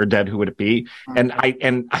or dead, who would it be? And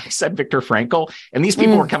I said Viktor Frankl, and these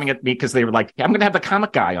people were coming at me because they were like, I'm going to have the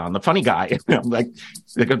comic guy on, the funny guy. I'm like,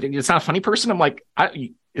 it's not a funny person. I'm like,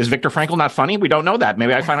 is Viktor Frankl not funny? We don't know that.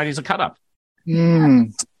 Maybe I find out he's a cut up.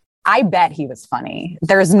 I bet he was funny.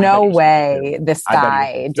 There's no way this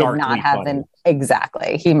guy did not have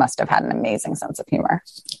exactly. He must have had an amazing sense of humor.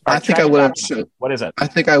 I think I would have. What is it? I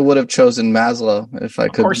think I would have chosen Maslow if I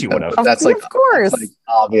could. Of course you would have. That's of course. That's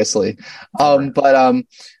obviously. But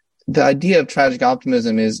the idea of tragic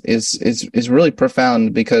optimism is really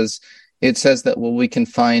profound, because it says that we can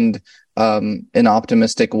find an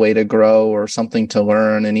optimistic way to grow or something to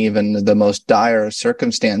learn in even the most dire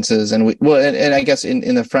circumstances. And I guess in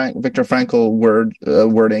the Viktor Frankl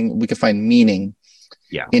wording, we could find meaning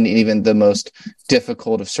in even the most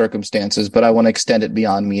difficult of circumstances. But I want to extend it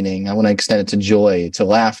beyond meaning. I want to extend it to joy, to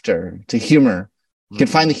laughter, to humor. You can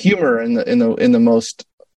find the humor in the most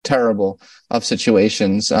terrible of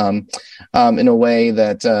situations, in a way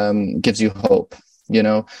that gives you hope.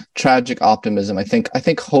 Tragic optimism. I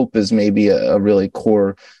think hope is maybe a really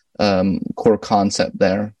core concept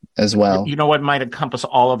there as well. You know what might encompass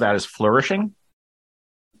all of that is flourishing?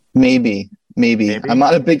 Maybe. I'm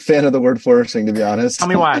not a big fan of the word flourishing, to be honest. Tell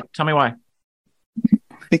me why.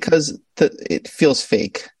 Because it feels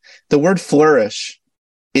fake. The word flourish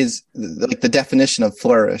is like, the definition of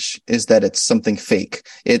flourish is that it's something fake.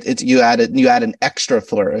 You add an extra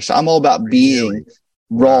flourish. I'm all about being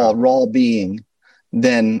raw being,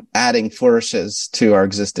 then adding flourishes to our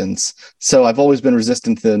existence. So I've always been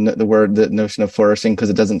resistant to the notion of flourishing, because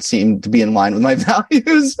it doesn't seem to be in line with my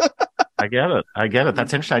values. I get it.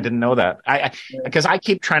 That's interesting. I didn't know that. Because I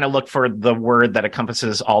keep trying to look for the word that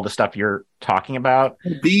encompasses all the stuff you're talking about.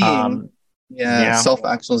 Being,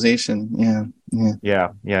 self-actualization. Yeah.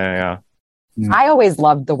 I always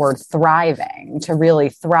loved the word thriving, to really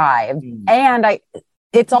thrive. And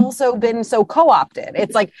it's also been so co-opted.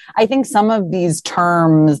 It's like, I think some of these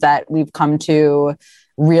terms that we've come to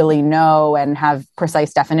really know and have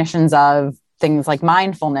precise definitions of, things like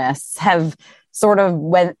mindfulness, have sort of,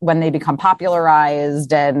 when they become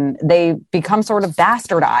popularized and they become sort of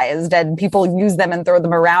bastardized, and people use them and throw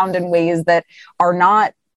them around in ways that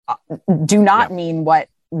do not mean what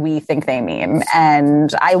we think they mean.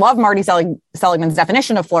 And I love Marty Seligman's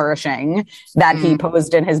definition of flourishing that he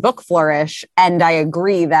posed in his book Flourish. And I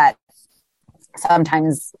agree that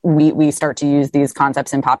sometimes we start to use these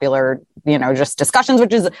concepts in popular, just discussions,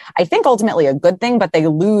 which is, I think, ultimately a good thing, but they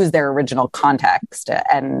lose their original context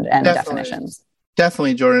and definitions.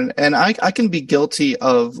 Definitely, Jordan. And I can be guilty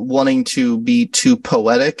of wanting to be too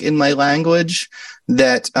poetic in my language,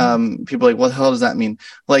 that people are like, what the hell does that mean?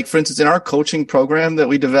 Like, for instance, in our coaching program that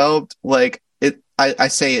we developed, I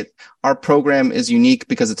say our program is unique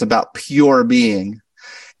because it's about pure being.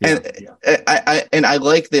 I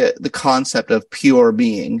like the concept of pure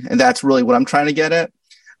being, and that's really what I'm trying to get at.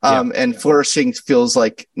 And flourishing feels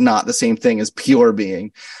like not the same thing as pure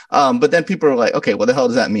being. But then people are like, okay, what the hell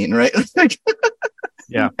does that mean? Right.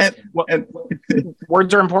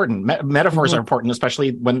 Words are important. Metaphors are important,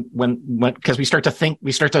 especially when, because we start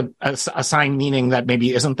to assign meaning that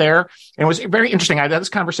maybe isn't there. And it was very interesting. I had this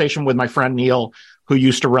conversation with my friend Neil, who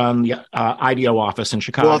used to run the IDEO office in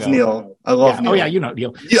Chicago. I love Neil. Oh yeah.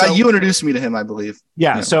 Neil. Yeah. So, you introduced me to him, I believe.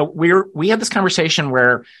 Yeah. So we had this conversation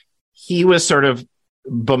where he was sort of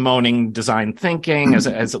bemoaning design thinking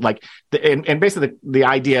as like, and basically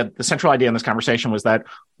the central idea in this conversation was that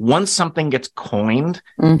once something gets coined,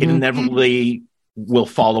 it inevitably will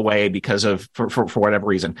fall away because of, for whatever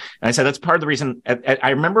reason. And I said, that's part of the reason. I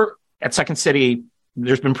remember at Second City,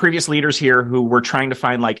 there's been previous leaders here who were trying to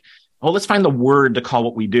find let's find the word to call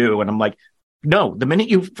what we do. And I'm like, no, the minute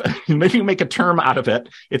you make a term out of it,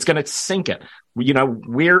 it's going to sink it.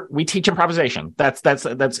 We teach improvisation. That's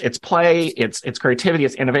it's play, it's creativity,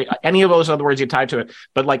 it's innovation. Any of those other words you tie to it,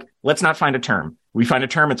 but let's not find a term. We find a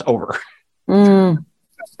term, it's over.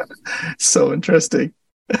 So interesting.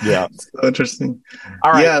 Yeah. So interesting.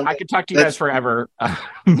 All right. Yeah, I could talk to you guys forever.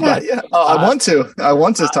 yeah. Oh, I want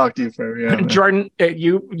to talk to you forever. Yeah. Jordan,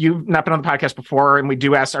 you've not been on the podcast before, and we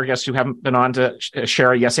do ask our guests who haven't been on to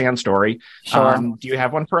share a yes and story. Sure. Do you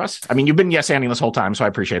have one for us? I mean, you've been yes anding this whole time, so I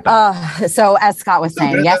appreciate that. So as Scott was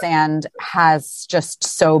saying, yes and has just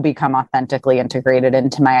so become authentically integrated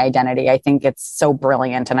into my identity. I think it's so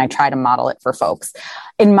brilliant, and I try to model it for folks.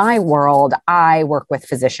 In my world, I work with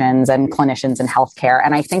physicians and clinicians in healthcare,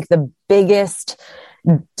 and I think the biggest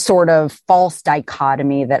sort of false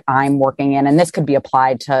dichotomy that I'm working in, and this could be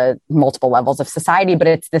applied to multiple levels of society, but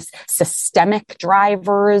it's this systemic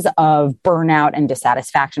drivers of burnout and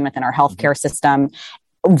dissatisfaction within our healthcare system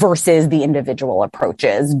versus the individual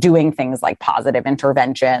approaches, doing things like positive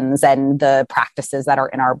interventions and the practices that are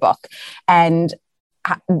in our book. And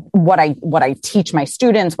what I teach my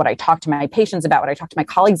students, what I talk to my patients about, what I talk to my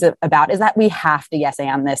colleagues about is that we have to yes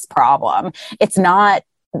and this problem. It's not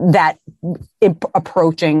that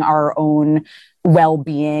approaching our own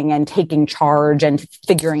well-being and taking charge and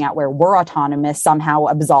figuring out where we're autonomous somehow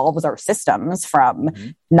absolves our systems from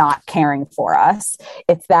not caring for us.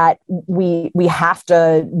 It's that we have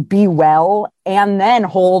to be well and then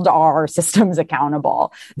hold our systems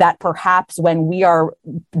accountable. That perhaps when we are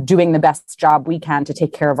doing the best job we can to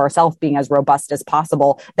take care of ourselves, being as robust as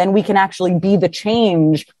possible, then we can actually be the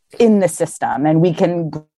change in the system, and we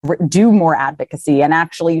can do more advocacy and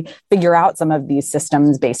actually figure out some of these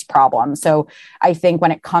systems-based problems. So I think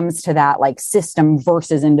when it comes to that, like system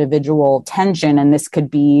versus individual tension, and this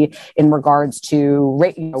could be in regards to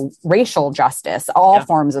racial justice, all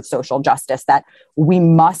forms of social justice, that we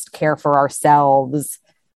must care for ourselves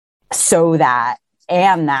so that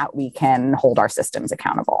we can hold our systems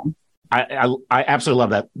accountable. I absolutely love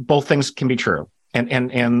that. Both things can be true. And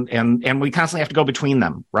we constantly have to go between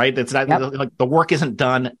them, right? It's not like the work isn't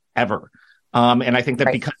done ever. And I think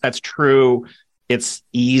that because that's true, it's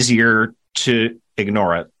easier to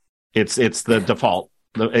ignore it. It's the default.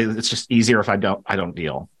 It's just easier if I don't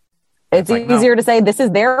deal. It's easier to say this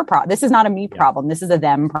is their problem. This is not a me problem. This is a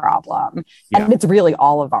them problem. Yeah. And it's really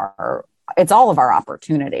all of our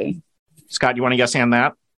opportunity. Scott, you want to yes and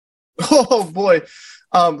that? Oh boy.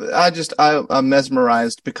 I'm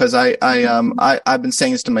mesmerized because I've been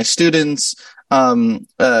saying this to my students,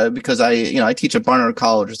 because I teach at Barnard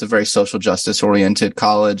College. It's a very social justice oriented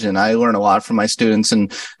college, and I learn a lot from my students,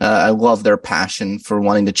 and I love their passion for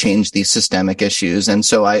wanting to change these systemic issues. And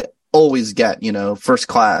so I always get, first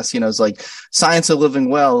class, it's like science of living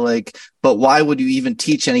well, but why would you even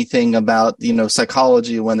teach anything about,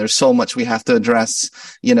 psychology when there's so much we have to address,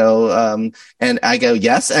 and I go,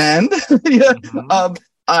 yes. And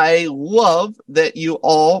I love that you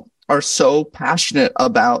all are so passionate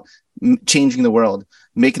about changing the world,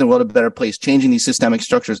 making the world a better place, changing these systemic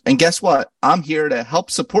structures. And guess what? I'm here to help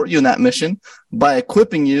support you in that mission by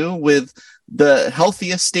equipping you with the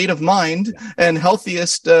healthiest state of mind and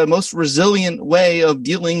healthiest, most resilient way of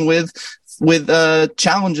dealing with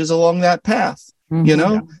challenges along that path.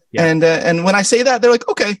 Yeah. And when I say that, they're like,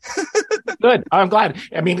 okay. Good. I'm glad.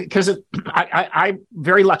 I mean, because I'm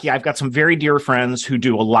very lucky. I've got some very dear friends who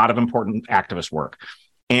do a lot of important activist work,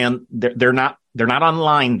 and they're not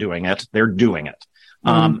online doing it. They're doing it.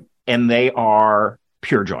 And they are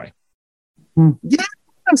pure joy.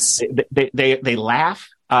 Yes. They laugh.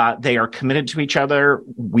 They are committed to each other.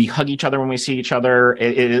 We hug each other when we see each other.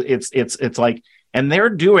 It's like, and they're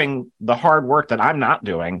doing the hard work that I'm not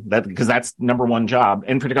doing, because that's number one job.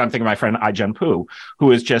 In particular, I'm thinking of my friend Ai-jen Poo,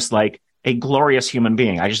 who is just like a glorious human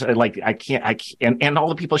being. I can't, and all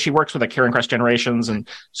the people she works with at Caring Across Generations and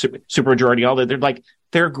Supermajority,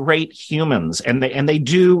 they're great humans, and they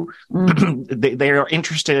do, they are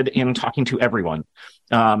interested in talking to everyone.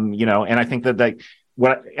 And I think that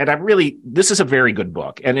this is a very good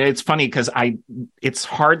book. And it's funny because it's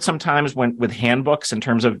hard sometimes with handbooks in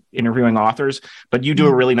terms of interviewing authors, but you do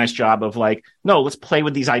a really nice job of no, let's play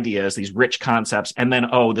with these ideas, these rich concepts. And then,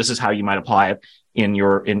 this is how you might apply it in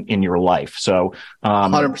your life. So,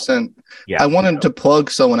 100%. Yeah. I wanted to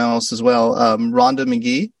plug someone else as well. Rhonda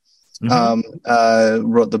McGee.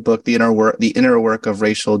 Wrote the book, The Inner Work of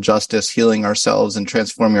Racial Justice, Healing Ourselves and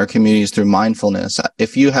Transforming Our Communities Through Mindfulness.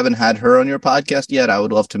 If you haven't had her on your podcast yet, I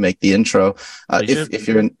would love to make the intro, if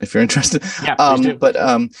you're interested. Yeah, please do. But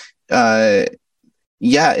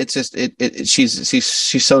it's just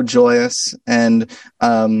she's so joyous and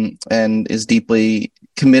is deeply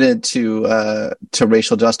committed to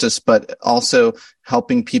racial justice, but also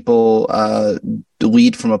helping people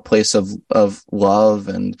lead from a place of love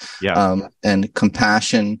and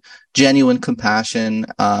compassion, genuine compassion,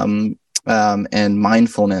 and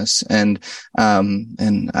mindfulness. And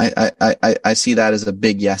I see that as a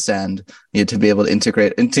big yes and, to be able to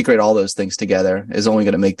integrate all those things together is only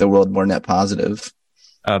going to make the world more net positive.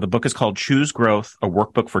 The book is called Choose Growth, a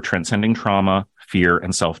workbook for transcending trauma, fear,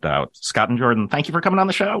 and self-doubt. Scott and Jordan, thank you for coming on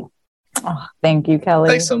the show. Oh, thank you, Kelly.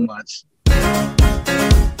 Thanks so much.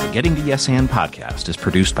 The Getting to Yes And podcast is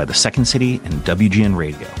produced by the Second City and WGN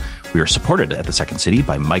Radio. We are supported at the Second City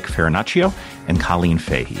by Mike Farinaccio and Colleen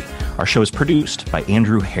Fahey. Our show is produced by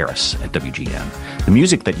Andrew Harris at WGN. The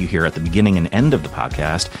music that you hear at the beginning and end of the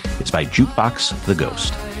podcast is by Jukebox the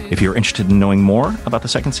Ghost. If you're interested in knowing more about the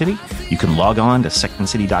Second City, you can log on to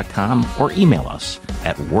secondcity.com or email us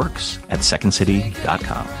at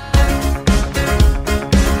works@secondcity.com.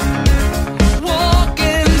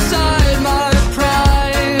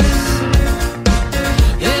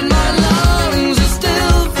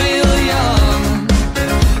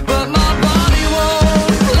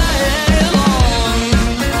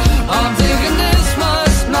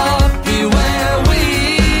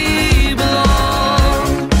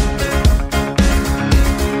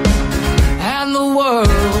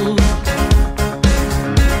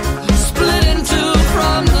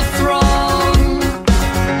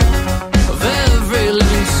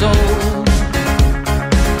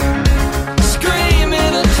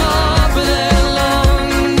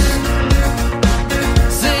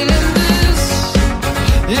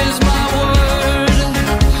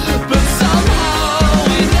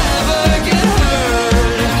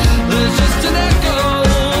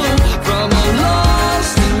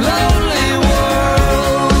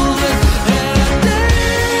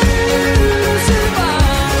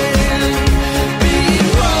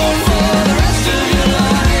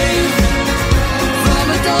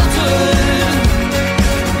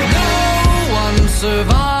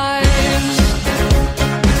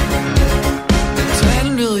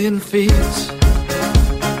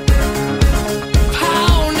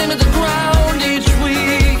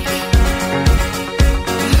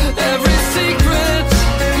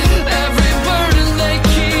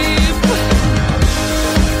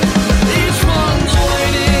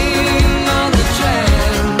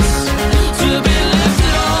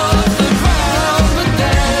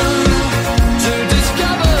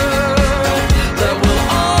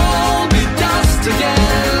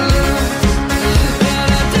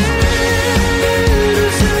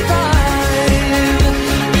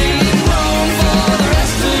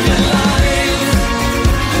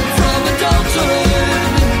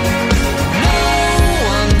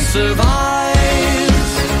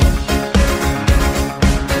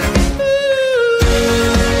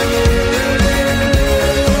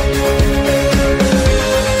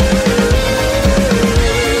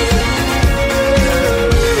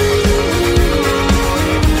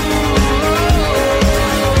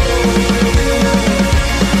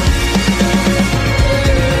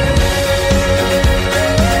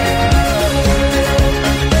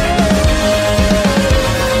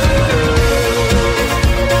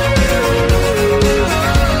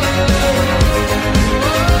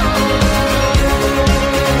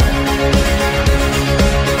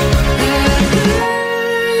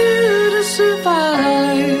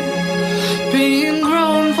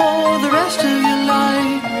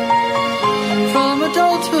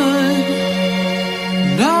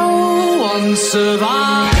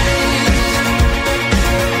 Survive.